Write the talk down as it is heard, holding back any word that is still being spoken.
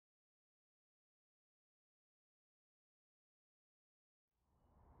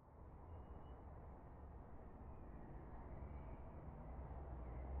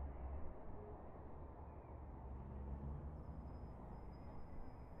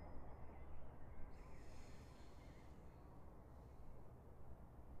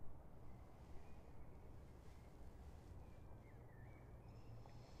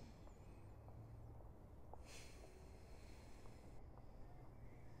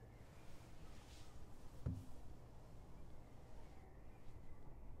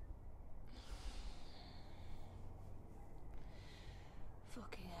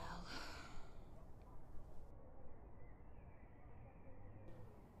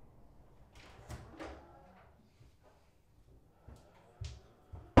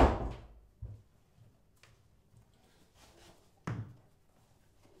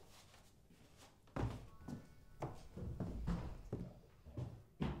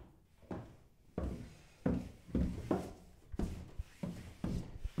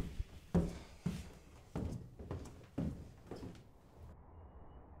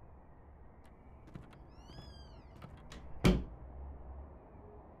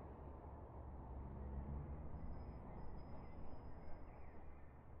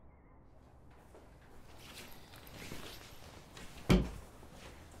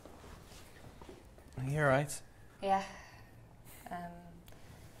yeah.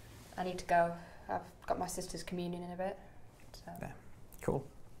 I need to go. I've got my sister's communion in a bit. So. Yeah, cool.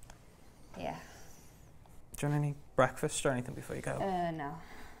 Yeah. Do you want any breakfast or anything before you go? No.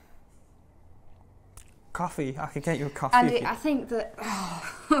 Coffee? I could get you a coffee. Andy, I think that...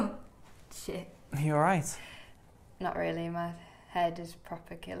 Oh, shit. Are you alright? Not really. My head is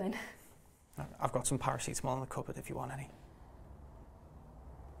proper killing. I've got some paracetamol in the cupboard if you want any.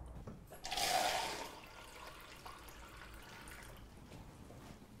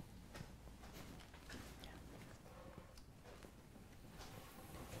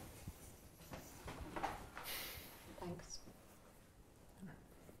 Thanks.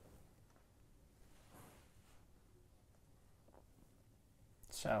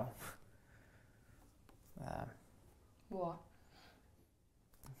 So... What?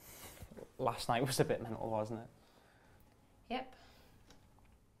 Last night was a bit mental, wasn't it? Yep.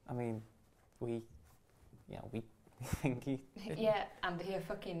 I mean, we think he... Yeah, Andy, you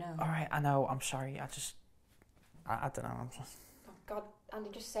fucking know. Alright, I know, I'm sorry, I don't know, I'm just... Oh, God, Andy,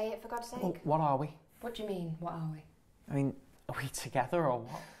 just say it, for God's sake. Well, what are we? What do you mean, what are we? I mean, are we together or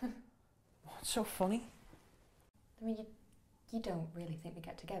what? What's so funny? I mean, you don't really think we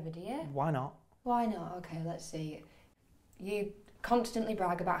get together, do you? Why not? Why not? Okay, let's see. You constantly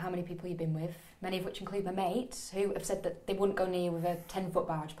brag about how many people you've been with, many of which include my mates, who have said that they wouldn't go near you with a 10-foot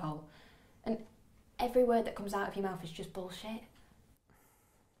barge pole. And every word that comes out of your mouth is just bullshit.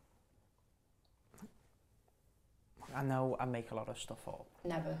 I know I make a lot of stuff up.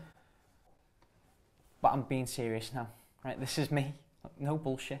 Never. But I'm being serious now, right? This is me. No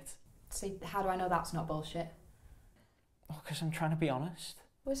bullshit. See, how do I know that's not bullshit? Oh, because I'm trying to be honest.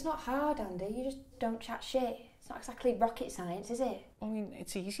 Well, it's not hard, Andy. You just don't chat shit. It's not exactly rocket science, is it? I mean,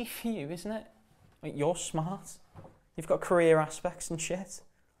 it's easy for you, isn't it? Like, you're smart. You've got career aspects and shit.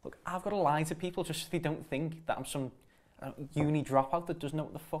 Look, I've got to lie to people just so they don't think that I'm some uni dropout that doesn't know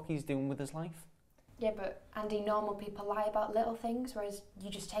what the fuck he's doing with his life. Yeah, but Andy, normal people lie about little things, whereas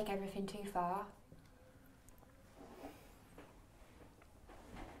you just take everything too far.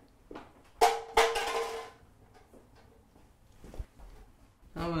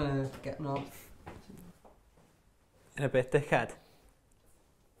 I'm getting off. In a bit, dickhead.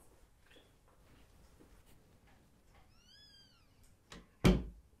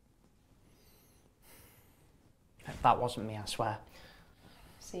 That wasn't me, I swear.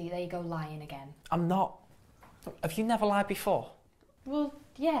 See, there you go lying again. I'm not. Have you never lied before? Well,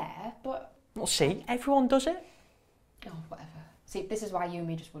 yeah, but... Well, see, everyone does it. Oh, whatever. See, this is why you and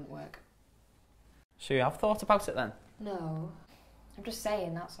me just wouldn't work. So you have thought about it then? No. I'm just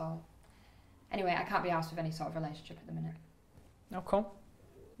saying, that's all. Anyway, I can't be arsed with any sort of relationship at the minute. How come?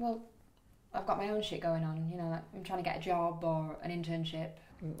 Well, I've got my own shit going on, you know, like I'm trying to get a job or an internship.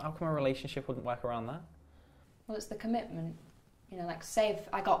 How come a relationship wouldn't work around that? Well, it's the commitment. You know, like, say if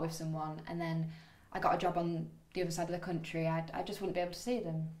I got with someone and then I got a job on the other side of the country, I just wouldn't be able to see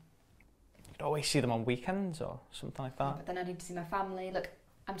them. You'd always see them on weekends or something like that. But then I need to see my family. Look,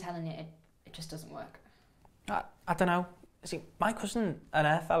 I'm telling you, it just doesn't work. I don't know. See, my cousin and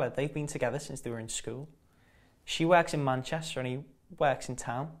her fella, they've been together since they were in school. She works in Manchester and he works in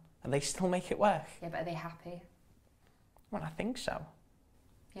town, and they still make it work. Yeah, but are they happy? Well, I think so.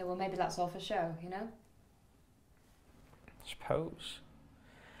 Yeah, well, maybe that's all for show, you know? I suppose.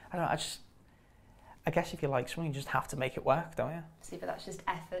 I don't know, I guess if you like someone, you just have to make it work, don't you? See, but that's just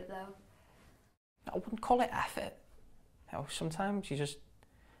effort, though. I wouldn't call it effort. You know, sometimes you just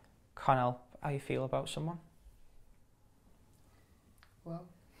can't help how you feel about someone. Well.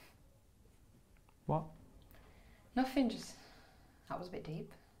 What? Nothing, just... That was a bit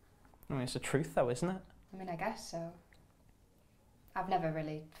deep. I mean, it's the truth though, isn't it? I mean, I guess so. I've never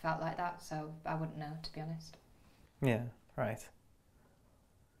really felt like that, so I wouldn't know, to be honest. Yeah, right.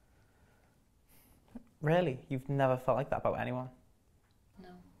 Really? You've never felt like that about anyone? No.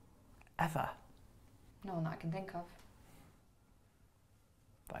 Ever? No one that I can think of.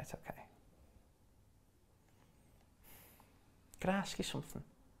 Right, okay. Could I ask you something?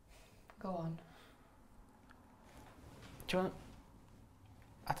 Go on. Do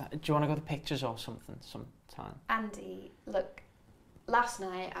you want to go to pictures or something sometime? Andy, look, last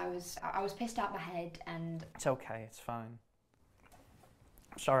night I was pissed out my head and... It's okay, it's fine.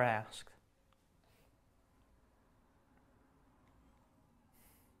 I'm sorry I asked.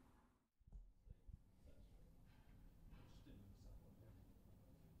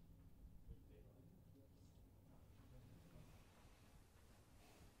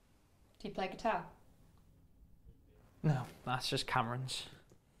 Do you play guitar? No, that's just Cameron's.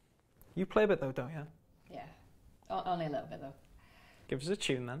 You play a bit though, don't you? Yeah. Only a little bit, though. Give us a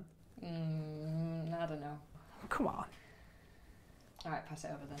tune then. I don't know. come on. All right, pass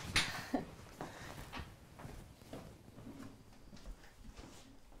it over then.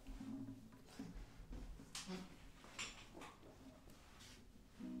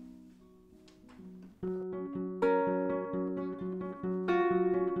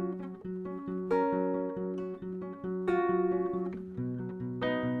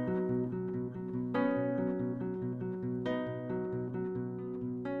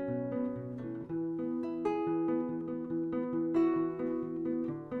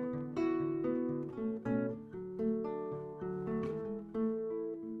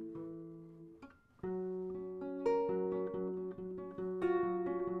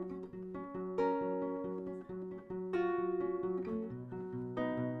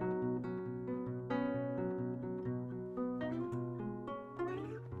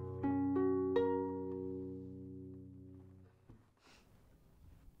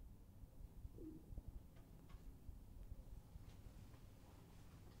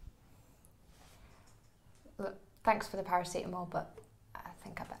 Look, thanks for the paracetamol, but I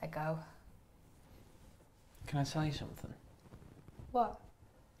think I better go. Can I tell you something? What?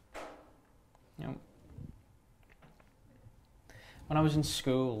 You know, when I was in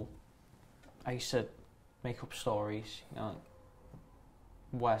school, I used to make up stories, you know,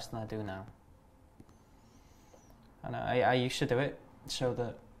 like, worse than I do now. And I used to do it so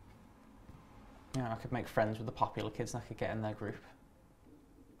that, you know, I could make friends with the popular kids and I could get in their group.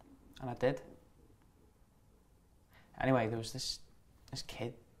 And I did. Anyway, there was this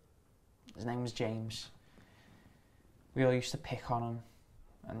kid. His name was James. We all used to pick on him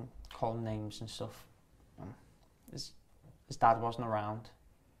and call him names and stuff. His dad wasn't around,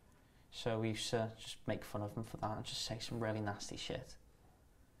 so we used to just make fun of him for that and just say some really nasty shit.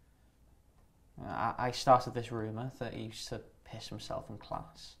 I started this rumour that he used to piss himself in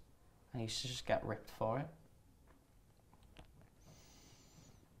class, and he used to just get ripped for it.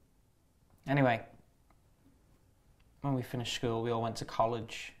 Anyway, when we finished school, we all went to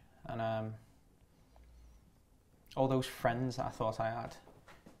college, and all those friends that I thought I had,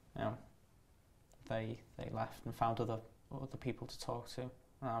 you know, they left and found other people to talk to,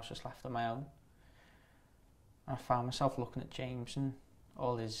 and I was just left on my own. And I found myself looking at James and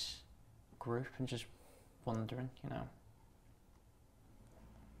all his group and just wondering, you know.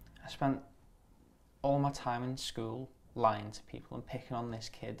 I spent all my time in school lying to people and picking on this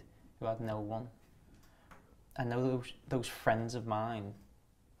kid who had no one. I know those friends of mine,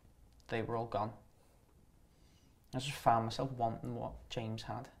 they were all gone. I just found myself wanting what James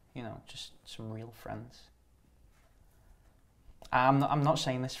had, you know, just some real friends. I'm not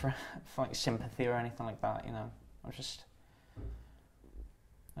saying this for like sympathy or anything like that, you know. I just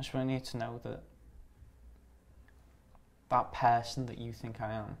really need to know that that person that you think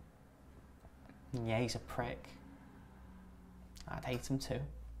I am, yeah, he's a prick. I'd hate him too.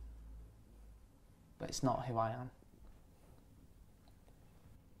 But it's not who I am.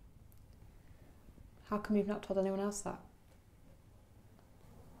 How come you've not told anyone else that?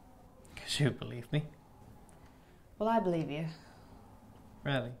 Because you believe me. Well, I believe you.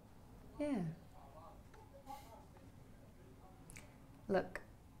 Really? Yeah. Look,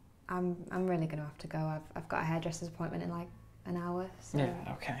 I'm really going to have to go. I've got a hairdresser's appointment in like an hour, so... Yeah,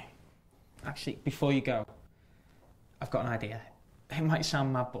 okay. Actually, before you go, I've got an idea. It might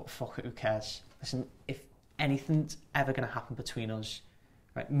sound mad, but fuck it, who cares? Listen, if anything's ever going to happen between us,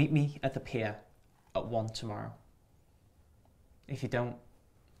 right, meet me at the pier at 1 tomorrow. If you don't,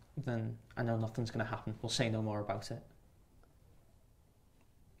 then I know nothing's going to happen. We'll say no more about it.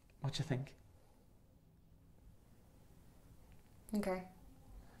 What do you think? Okay.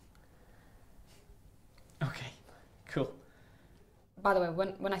 Okay, cool. By the way,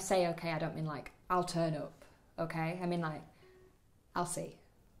 when I say okay, I don't mean like, I'll turn up, okay? I mean like, I'll see.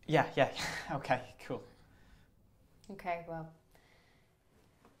 Yeah, okay, cool. Okay, well,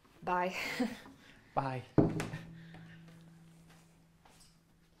 bye. Bye.